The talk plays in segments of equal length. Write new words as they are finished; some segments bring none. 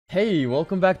Hey,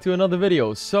 welcome back to another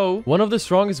video. So, one of the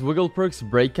strongest wiggle perks,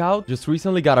 Breakout, just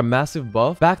recently got a massive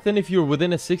buff. Back then, if you were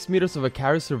within 6 meters of a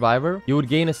carry survivor, you would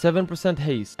gain a 7%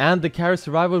 haste, and the carry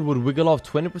survivor would wiggle off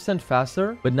 20%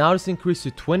 faster, but now it's increased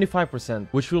to 25%,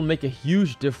 which will make a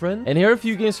huge difference. And here are a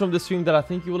few games from the stream that I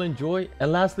think you will enjoy.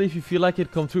 And lastly, if you feel like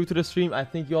it come through to the stream, I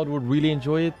think you all would really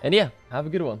enjoy it. And yeah, have a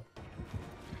good one.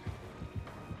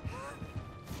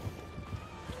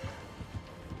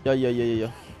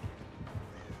 Yeah.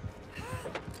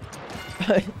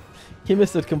 He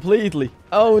missed it completely.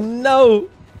 Oh no!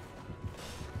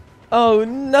 Oh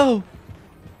no!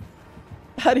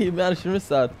 How do you manage to miss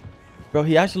that? Bro,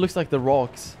 he actually looks like the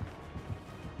rocks.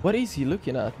 What is he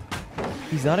looking at?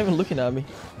 He's not even looking at me.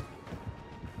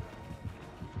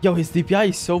 Yo, his DPI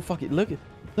is so fucking... Look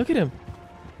at him.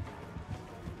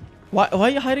 Why are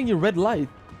you hiding your red light?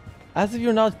 As if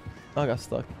you're not... Oh, I got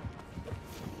stuck.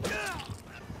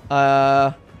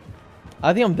 I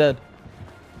think I'm dead.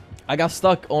 I got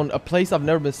stuck on a place I've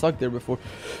never been stuck there before.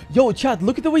 Yo, chat,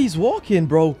 look at the way he's walking,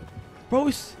 bro.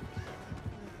 Bro,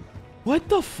 what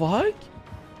the fuck?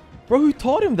 Bro, who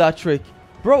taught him that trick?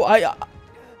 Bro,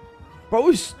 Bro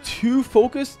is too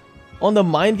focused on the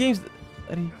mind games.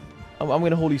 I'm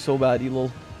gonna hold you so bad, you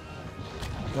little...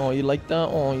 Oh, you like that?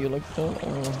 Oh, you like that?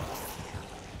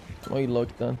 Oh, you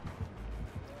like that?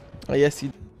 Oh, yes,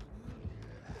 you...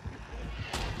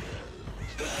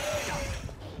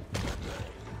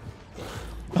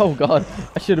 Oh god,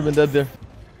 I should have been dead there.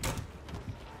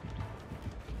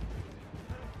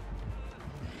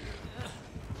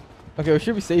 Okay, we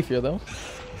should be safe here though.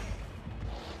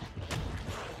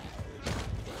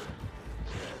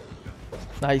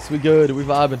 Nice, we good, we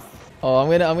vibing. Oh, I'm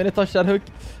gonna touch that hook.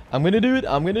 I'm gonna do it.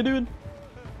 I'm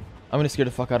gonna scare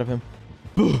the fuck out of him.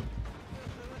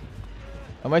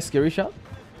 Am I scary shot?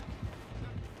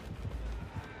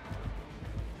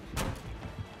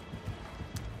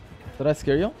 Did I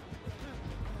scare you?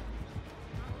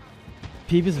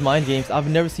 Peep's mind games. I've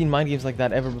never seen mind games like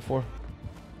that ever before.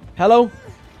 Hello?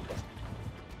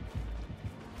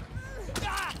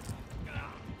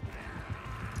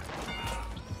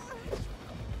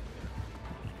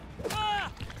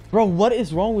 Bro, what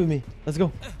is wrong with me? Let's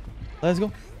go. Let's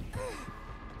go.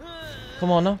 Come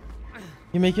on now.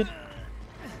 You make it?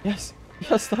 Yes. You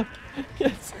got stuck.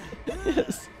 Yes.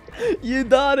 Yes. You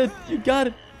got it. You got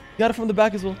it. You got it from the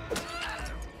back as well.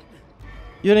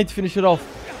 You don't need to finish it off.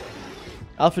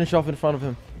 I'll finish off in front of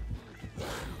him.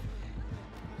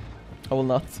 I will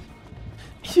not.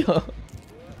 Yo.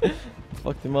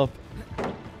 Fucked him up.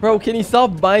 Bro, can you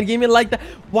stop mind gaming like that?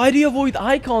 Why do you avoid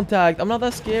eye contact? I'm not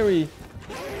that scary.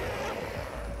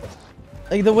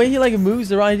 Like the way he like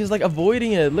moves around, he's like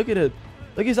avoiding it. Look at it.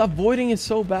 Like he's avoiding it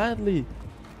so badly.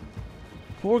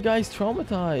 Poor guy's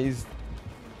traumatized.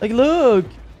 Like look.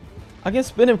 I can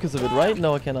spin him because of it, right?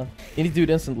 No, I cannot. You need to do it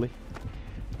instantly.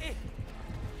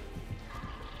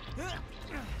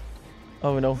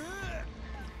 Oh no.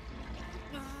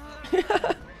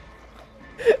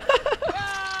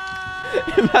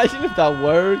 Imagine if that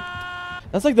worked.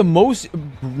 That's like the most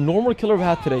normal killer I've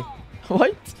had today.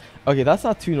 What? Okay, that's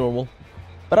not too normal.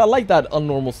 But I like that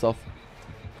unnormal stuff.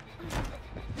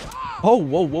 Oh,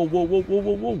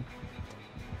 whoa.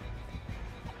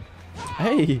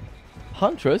 Hey,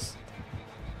 Huntress.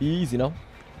 Easy now.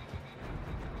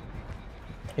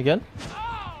 Again?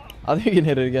 I think we can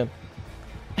hit it again.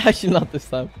 Actually, not this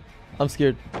time. I'm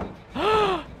scared.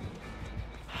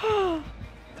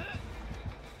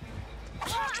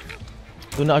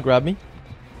 Do not grab me.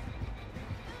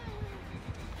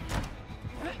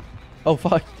 Oh,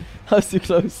 fuck. I was too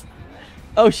close.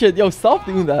 Oh, shit. Yo, stop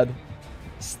doing that.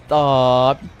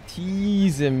 Stop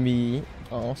teasing me.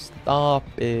 Oh, stop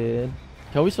it.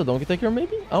 Can we still donkey take her,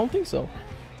 maybe? I don't think so.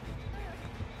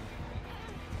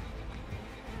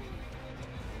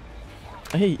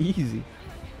 Hey, easy.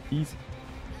 Easy.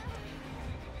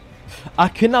 I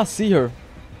cannot see her.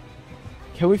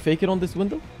 Can we fake it on this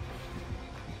window?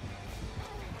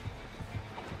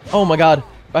 Oh my god.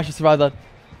 I actually survived that.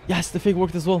 Yes, the fake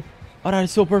worked as well. Oh, that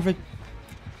is so perfect.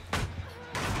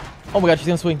 Oh my god, she's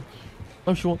gonna swing.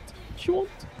 No, she won't. She won't.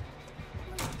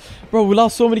 Bro, we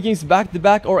lost so many games back to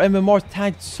back. Our MMR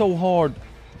tanked so hard.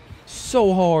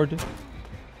 So hard.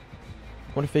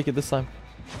 I want to fake it this time.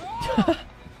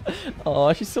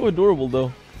 Oh, she's so adorable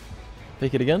though.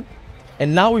 Fake it again.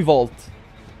 And now we vault.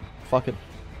 Fuck it.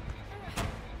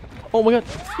 Oh my god.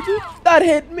 That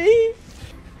hit me.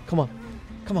 Come on.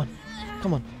 Come on.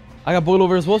 Come on. I got boil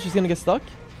over as well. She's gonna get stuck.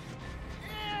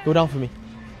 Go down for me.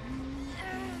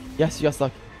 Yes, you got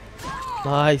stuck.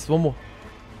 Nice. One more.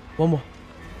 One more.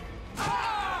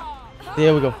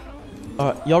 There we go.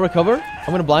 Alright, y'all recover.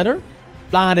 I'm gonna blind her.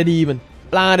 Blinded even.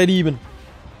 Blinded even.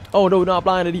 Oh no, not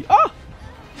blinded even. Ah!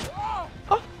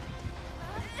 Ah!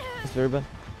 That's very bad.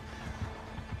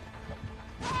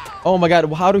 Oh my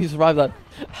god, how do we survive that?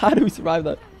 How do we survive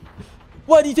that?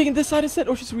 What, are you taking this side instead?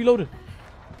 Oh, she's reloaded.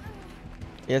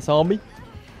 Yes, on me.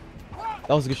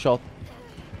 That was a good shot.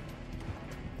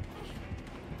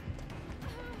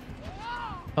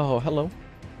 Oh, hello.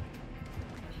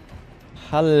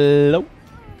 Hello.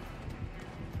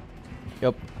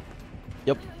 Yup.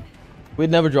 Yup. We'd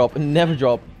never drop. Never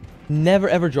drop. Never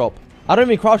ever drop. I don't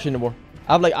even crouch anymore.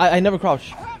 I'm like, I never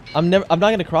crouch. I'm not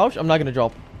gonna crouch. I'm not gonna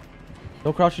drop.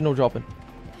 No crouching, no dropping.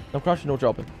 No crouching, no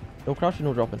dropping. No crouching,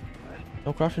 no dropping.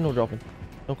 No crouching, no dropping.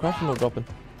 No crouching, no dropping.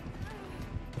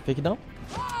 Fake it down.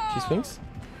 She swings.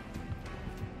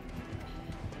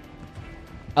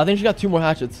 I think she got 2 more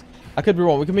hatchets. I could be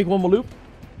wrong. We can make 1 more loop.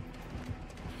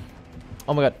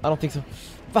 Oh my god, I don't think so.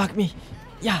 Fuck me.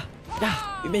 Yeah,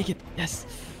 yeah, we make it. Yes.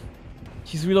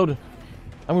 She's reloaded.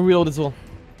 I'm gonna reload as well.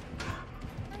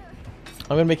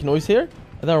 I'm gonna make a noise here,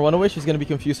 and then I'll run away. She's gonna be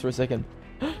confused for a second.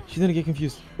 She's gonna get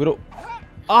confused. We don't.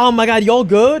 Oh my god, y'all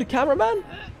good, cameraman?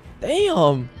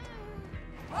 Damn.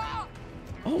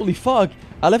 Holy fuck.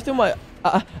 I left in my.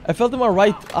 I felt in my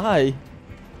right eye.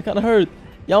 It kind of hurt.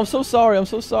 Yeah, I'm so sorry. I'm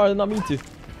so sorry. I did not mean to.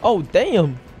 Oh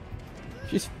damn.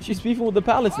 She's beefing with the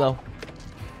pallets now.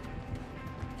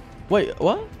 Wait,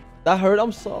 what? That hurt.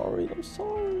 I'm sorry. I'm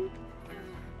sorry.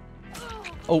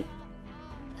 Oh.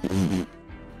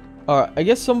 Alright, I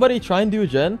guess somebody try and do a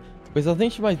gen, because I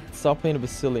think she might stop playing a bit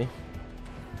silly.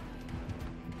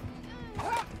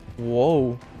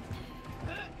 Whoa.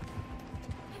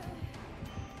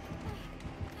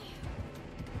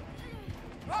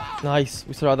 Nice.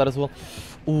 We survived that as well.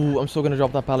 Ooh, I'm still gonna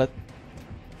drop that pallet.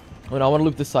 Oh no, I want to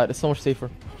loop this side. It's so much safer.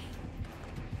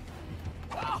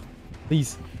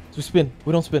 Please. So we spin.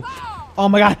 We don't spin. Oh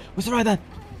my god. We survived that.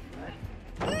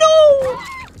 No!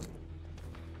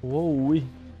 Whoa-wee.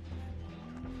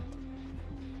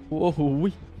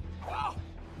 Whoa-wee.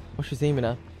 What's she aiming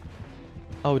at?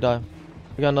 Oh, die.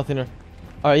 We got nothing there.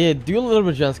 Alright, yeah, do a little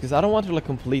bit of gens, because I don't want her like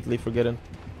completely forgetting.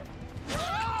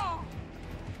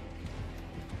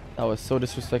 That was so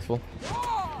disrespectful.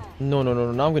 No, no, no,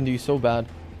 no. Now I'm gonna do you so bad.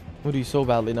 I'm gonna do you so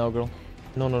badly now, girl.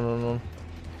 No, no, no, no.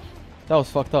 That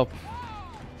was fucked up.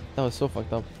 That was so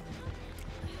fucked up.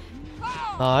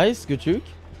 Nice. Good juke.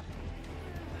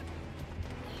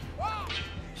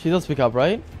 She does pick up,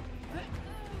 right?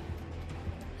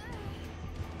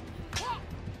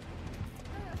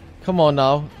 Come on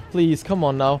now. Please, come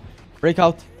on now. Break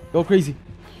out. Go crazy.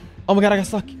 Oh my god, I got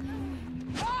stuck.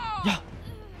 Yeah.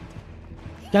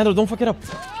 Gandalf, don't fuck it up.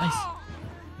 Nice.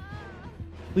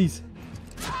 Please.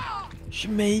 She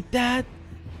made that.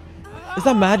 Is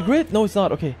that mad grit? No, it's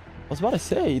not. Okay. I was about to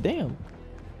say, damn.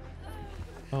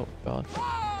 Oh god.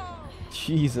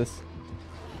 Jesus.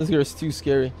 This girl is too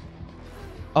scary.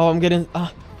 Oh, I'm getting...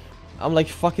 I'm like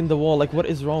fucking the wall. Like, what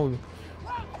is wrong with me?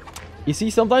 You see,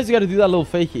 sometimes you gotta do that little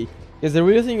fakey. Because they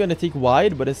really think you're gonna take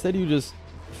wide, but instead you just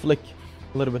flick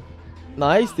a little bit.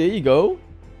 Nice, there you go.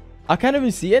 I can't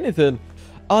even see anything.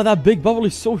 Oh, that big bubble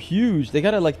is so huge. They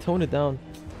gotta like tone it down.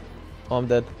 Oh, I'm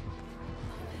dead.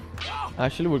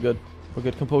 Actually, we're good. We're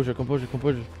good. Composure, composure,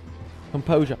 composure.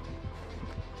 Composure.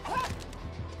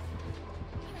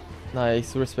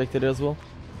 Nice, respected it as well.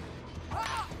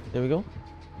 There we go.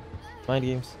 Mind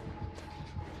games.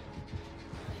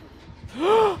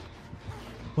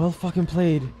 Well fucking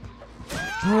played.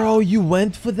 Bro, you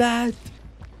went for that?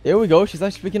 There we go. She's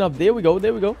actually picking up. There we go.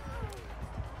 There we go.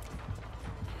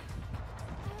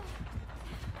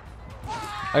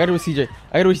 I gotta with CJ.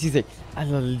 I gotta with CJ. I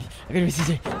gotta with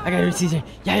CJ. I gotta with CJ.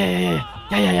 Yeah, yeah, yeah, yeah.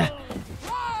 Yeah, yeah, yeah.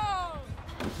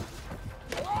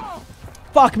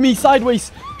 Fuck me,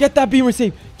 sideways. Get that beamer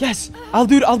save. Yes. I'll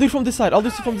do it from this side. I'll do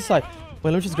it from this side.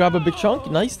 Wait, let me just grab a big chunk.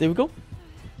 Nice. There we go.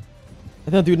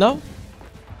 And then I'll do it now.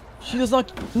 She does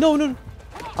not. No, no, no.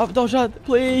 Dodge that,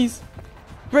 please.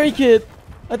 Break it.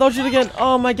 I dodged it again.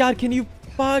 Oh my god, can you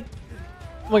fuck?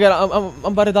 Oh my god, I'm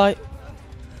about to die.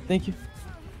 Thank you.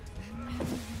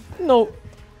 No.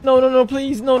 No, no, no,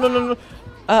 please. No, no, no,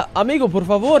 no. Amigo, por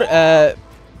favor.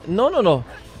 No, no, no.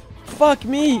 Fuck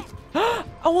me. I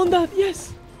won that.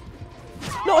 Yes.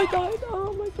 No, I died.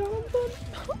 Oh my god, I'm dead.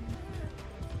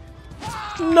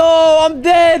 No, I'm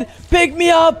dead. Pick me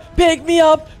up. Pick me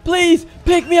up. Please.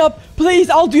 Pick me up. Please.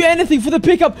 I'll do anything for the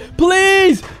pickup.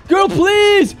 Please. Girl,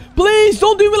 please. Please.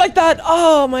 Don't do me like that.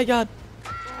 Oh my god.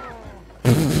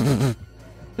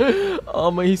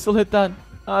 Oh my, he still hit that.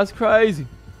 That's crazy.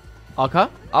 Okay.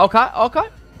 Okay. Okay.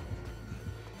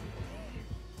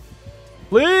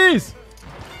 Please.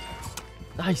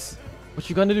 Nice. What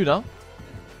you gonna do now?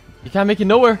 You can't make it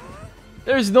nowhere.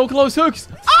 There's no close hooks.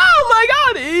 Oh my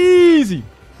god. Easy.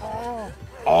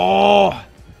 Oh.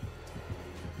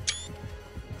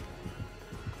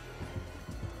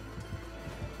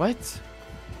 What?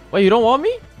 Wait, you don't want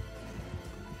me?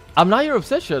 I'm not your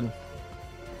obsession.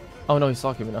 Oh no, he's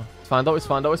stalking me now. It's fine though, it's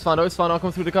fine though, it's fine though, it's fine. I'll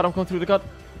come through the cut, I'm coming through the cut.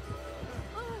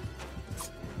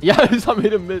 Yes, I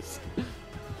made him miss.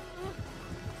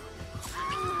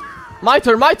 My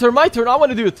turn, my turn, my turn. I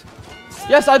want to do it.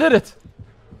 Yes, I did it.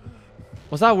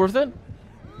 Was that worth it?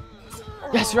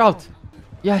 Yes, you're out.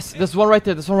 Yes, there's one right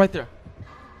there, there's one right there.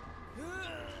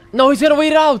 No, he's gonna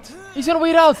wait it out. He's gonna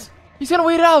wait it out. He's gonna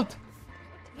wait it out.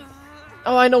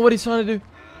 Oh, I know what he's trying to do.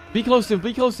 Be close to him,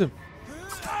 be close to him.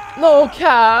 No,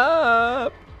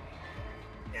 Cap.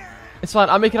 It's fine,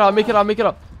 I'll make it out, I'll make it out, I'll make it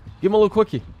out. Give him a little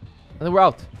quickie. And then we're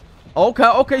out. Okay,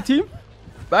 okay, team.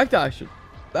 Back to action.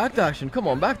 Back to action. Come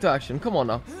on, back to action. Come on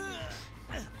now.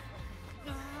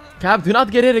 Cap, do not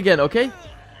get hit again, okay?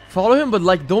 Follow him, but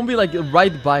like, don't be like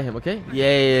right by him, okay?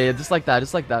 Yeah. Just like that,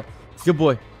 just like that. Good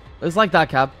boy. Just like that,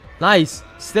 Cap. Nice.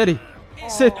 Steady.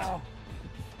 Sit.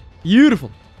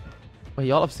 Beautiful. Wait,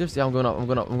 y'all upstairs? Yeah, I'm going up. I'm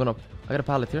going up. I'm going up. I got a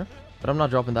pallet here, but I'm not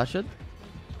dropping that shit.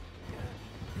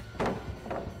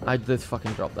 I did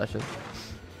fucking drop that shit.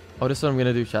 Oh, this is what I'm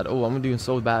gonna do, chat. Oh, I'm doing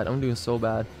so bad. I'm doing so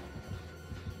bad.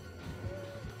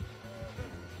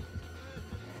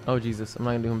 Oh, Jesus. I'm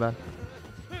not gonna do him bad.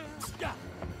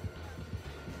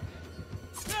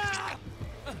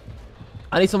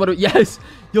 I need somebody to... Yes!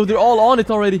 Yo, they're all on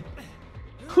it already.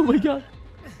 Oh my god.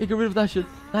 Hey, get rid of that shit.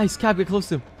 Nice. Cap, get close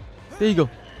to him. There you go.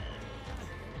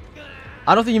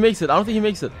 I don't think he makes it. I don't think he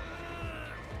makes it.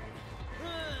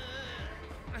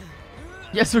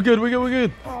 Yes, we're good. We're good. We're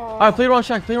good. Alright, play around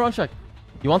Shack. Play around Shack.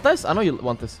 You want this? I know you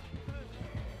want this.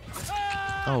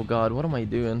 Oh god, what am I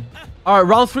doing? Alright,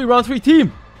 round three,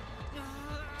 team.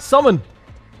 Summon.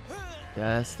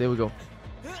 Yes, there we go.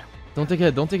 Don't take a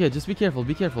hit, don't take a hit. Just be careful,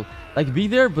 be careful. Like, be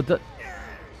there, but the...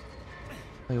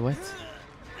 Wait, what?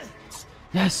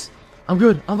 Yes, I'm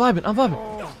good. I'm vibing, I'm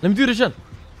vibing. Let me do this again.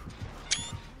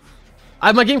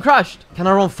 My game crashed. Can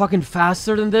I run fucking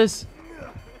faster than this?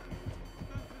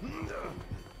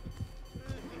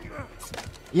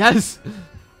 Yes.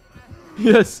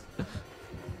 Yes.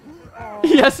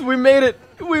 Yes, we made it.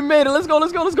 We made it. Let's go,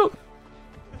 let's go, let's go.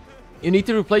 You need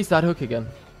to replace that hook again.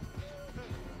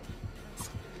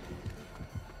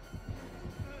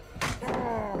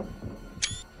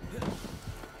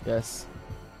 Yes.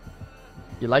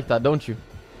 You like that, don't you?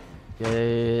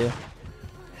 Yeah.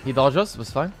 He dodged us, was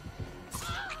fine.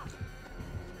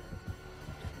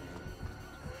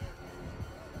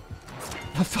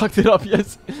 I fucked it up,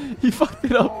 yes. He fucked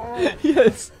it up.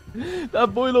 Yes.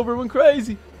 That boil over went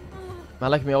crazy.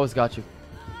 Man like me always got you.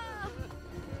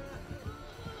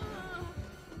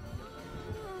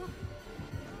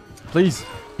 Please.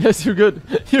 Yes, you're good.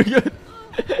 You're good.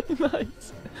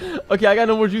 Nice. Okay, I got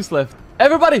no more juice left.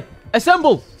 Everybody,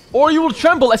 assemble. Or you will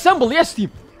tremble. Assemble. Yes,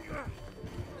 team.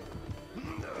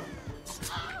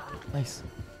 Nice.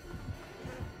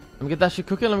 Let me get that shit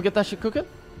cooking. Let me get that shit cooking.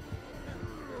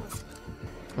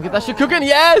 Let me get that shit cooking.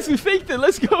 Yes, we faked it.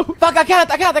 Let's go. Fuck, I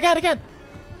can't.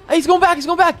 Hey, he's going back. He's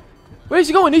going back. Where is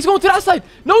he going? He's going to that side.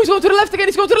 No, he's going to the left again.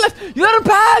 He's going to the left. You let him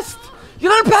pass. You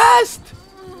let him pass.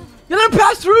 You let him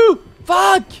pass through.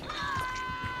 Fuck.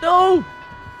 No.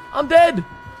 I'm dead.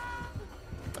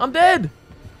 I'm dead.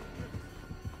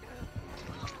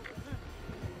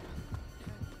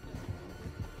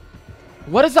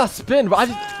 What is that spin, bro?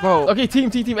 Bro. Okay,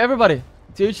 team, everybody.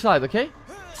 To each side, okay?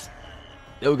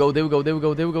 There we go.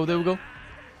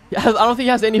 Yeah, I don't think he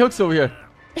has any hooks over here.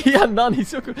 He had none. He's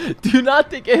so cool. Do not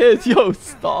take a hit. Yo,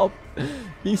 stop.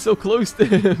 He's so close to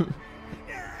him.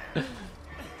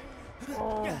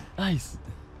 Nice.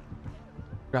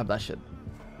 Grab that shit.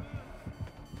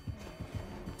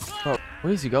 Bro,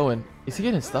 where is he going? Is he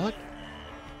getting stuck?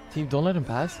 Team, don't let him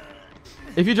pass.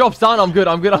 If he drops down, I'm good.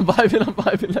 I'm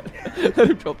vibing. Let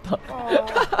him drop down.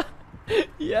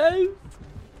 Yes.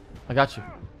 I got you.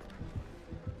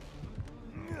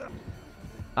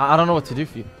 I don't know what to do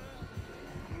for you.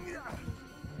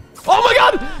 Oh my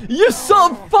god! You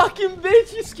son of a fucking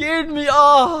bitch! You scared me!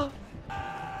 Oh!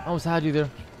 I almost had you there.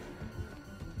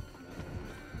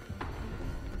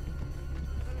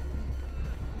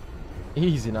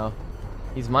 Easy now.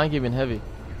 He's mind gaming heavy.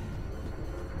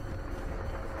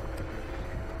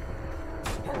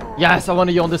 Yes, I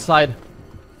wanted you on this side.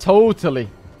 Totally.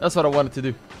 That's what I wanted to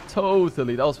do.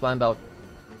 Totally. That was planned out.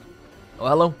 Oh,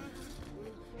 hello.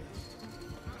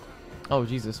 Oh,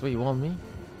 Jesus. Wait, you want me?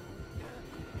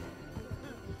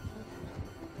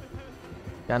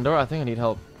 Gandor, I think I need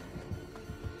help.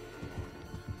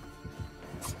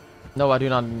 No, I do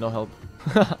not need no help.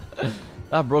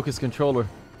 That broke his controller.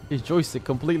 His joystick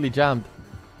completely jammed.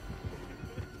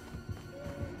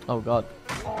 Oh god.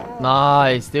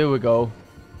 Nice. There we go.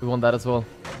 We won that as well.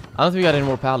 I don't think we got any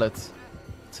more pallets.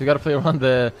 So we gotta play around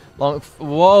the long...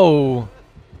 Whoa.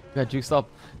 We got juiced up.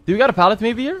 Do we got a pallet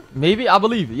maybe here? Maybe? I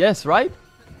believe. Yes, right?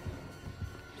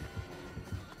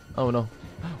 Oh no.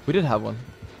 We did have one.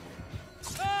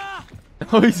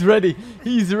 Oh, he's ready.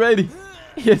 He's ready.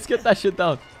 Yes, get that shit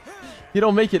down. He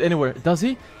don't make it anywhere. Does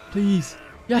he? Please.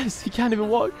 Yes, he can't even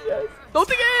walk. Yes. Don't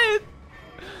take it.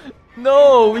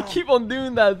 No, we keep on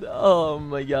doing that. Oh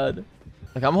my god.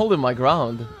 Like, I'm holding my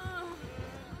ground.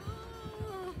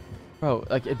 Bro,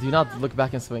 like, do not look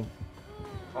back and swing.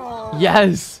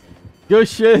 Yes. Good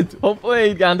shit. Well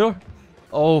played, Gandor.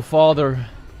 Oh, Father.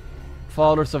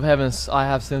 Fathers of heavens, I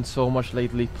have sinned so much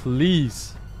lately.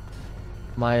 Please.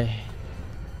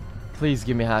 Please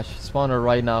give me hash. Spawner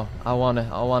right now. I want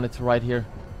it right here.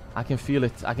 I can feel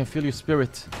it. I can feel your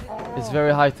spirit. It's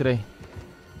very high today.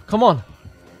 Come on.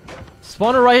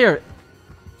 Spawner right here.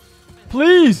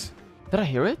 Please. Did I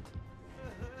hear it?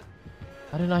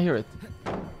 I did not hear it.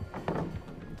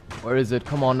 Where is it?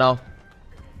 Come on now.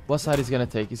 What side is he gonna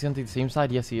take? Is he gonna take the same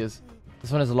side? Yes, he is.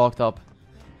 This one is locked up.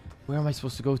 Where am I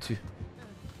supposed to go to?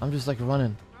 I'm just like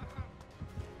running.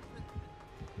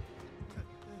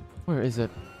 Where is it?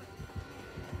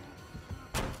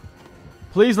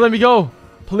 Please let me go.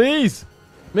 Please.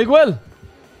 Miguel.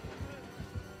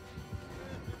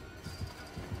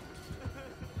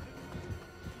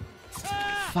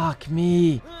 Fuck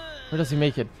me. Where does he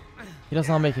make it? He does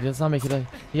not make it. He does not make it.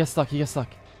 He gets stuck. He gets stuck.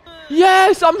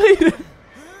 Yes, I made it.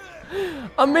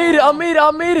 I made it. I made it.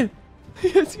 I made it.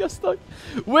 Yes, he got stuck.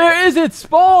 Where is it?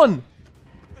 Spawn.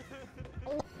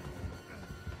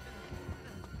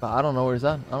 But I don't know where it's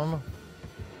at. I don't know.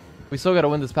 We still gotta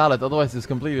win this pallet. Otherwise, it's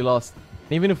completely lost.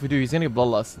 And even if we do, he's gonna get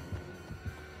bloodlust.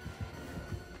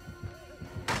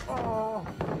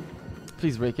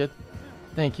 Please break it.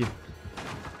 Thank you.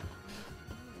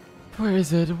 Where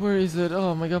is it? Where is it?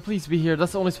 Oh my god, please be here.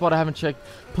 That's the only spot I haven't checked.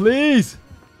 Please!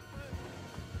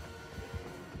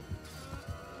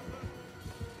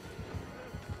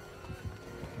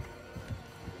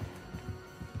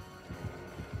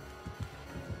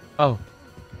 Oh.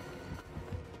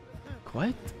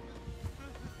 What?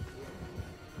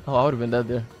 Oh, I would have been dead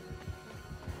there.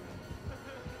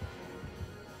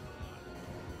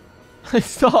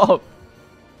 Stop!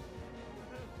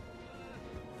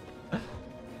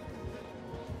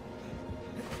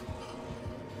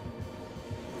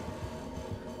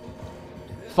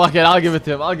 Fuck it, I'll give it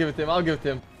to him. I'll give it to him. I'll give it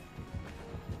to him.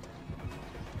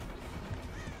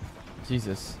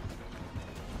 Jesus.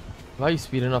 Why are you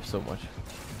speeding up so much?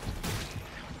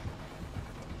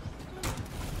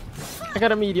 I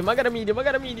got a medium. I got a medium. I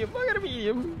got a medium. I got a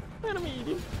medium. I got a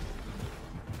medium.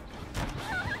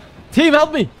 Team,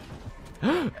 help me!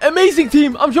 Amazing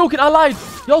team! I'm joking. I lied.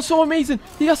 Y'all so amazing.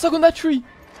 He got stuck on that tree.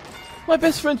 My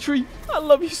best friend tree. I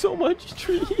love you so much,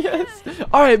 tree. Yes.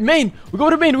 All right, main. We go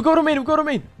to main. We go to main. We go to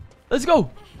main. Let's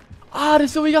go. Ah,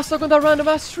 this so we got stuck on that random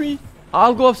ass tree.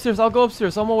 I'll go upstairs. I'll go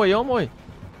upstairs. On my way. On my way.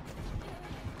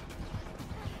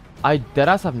 I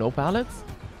deadass have no pallets.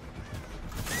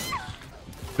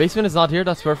 Basement is not here.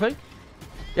 That's perfect.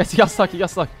 Yes, he got stuck. He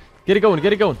got stuck. Get it going.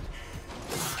 Get it going.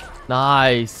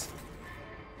 Nice.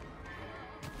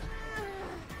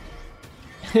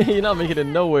 You're not making it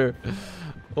nowhere.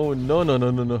 Oh, no, no,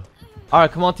 no, no, no. All right,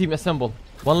 come on, team. Assemble.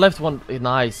 One left, one.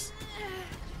 Nice.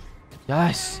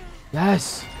 Yes.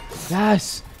 Yes.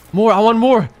 Yes. More. I want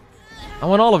more. I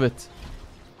want all of it.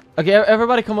 Okay,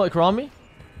 everybody come around me.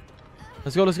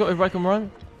 Let's go. Let's go. Everybody come around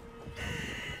me.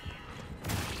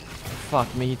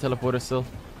 Fuck me. He teleported still.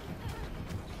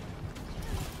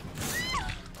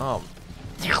 Oh.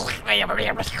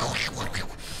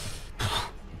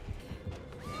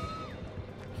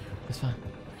 It's fine.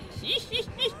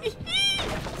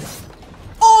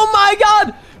 Oh my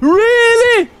god!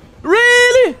 Really?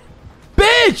 Really?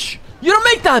 Bitch! You don't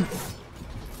make that!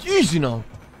 Jeez, you know.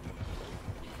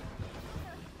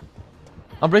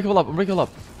 Unbreakable up, unbreakable up.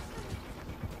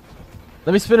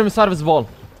 Let me spin him inside of his ball.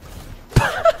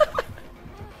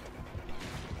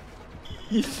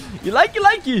 You like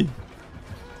it.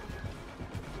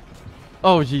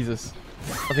 Oh, Jesus.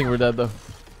 I think we're dead, though.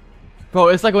 Bro,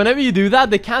 it's like whenever you do that,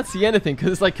 they can't see anything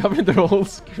because it's like covering their whole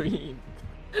screen.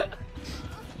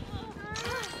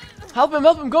 Help him,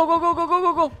 help him. Go, go, go, go, go,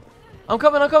 go, go. I'm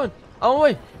coming, I'm coming. I'm on my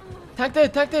way. Tank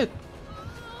dead, tank dead.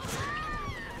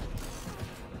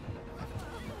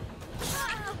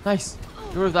 Nice.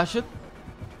 Get rid of that shit.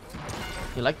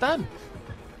 You like that?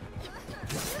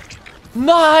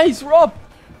 Nice, Rob.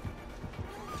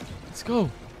 Let's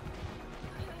go.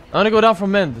 I'm gonna go down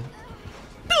from mend.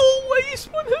 No way, you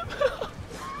spun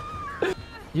him.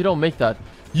 You don't make that.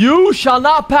 You shall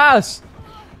not pass.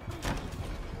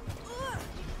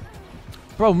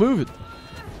 Bro, move it.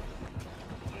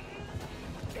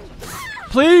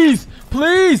 Please,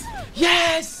 please.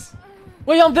 Yes.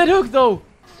 Wait, I'm dead hook though.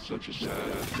 Such a sad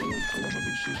form of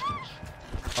existence.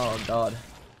 Oh God.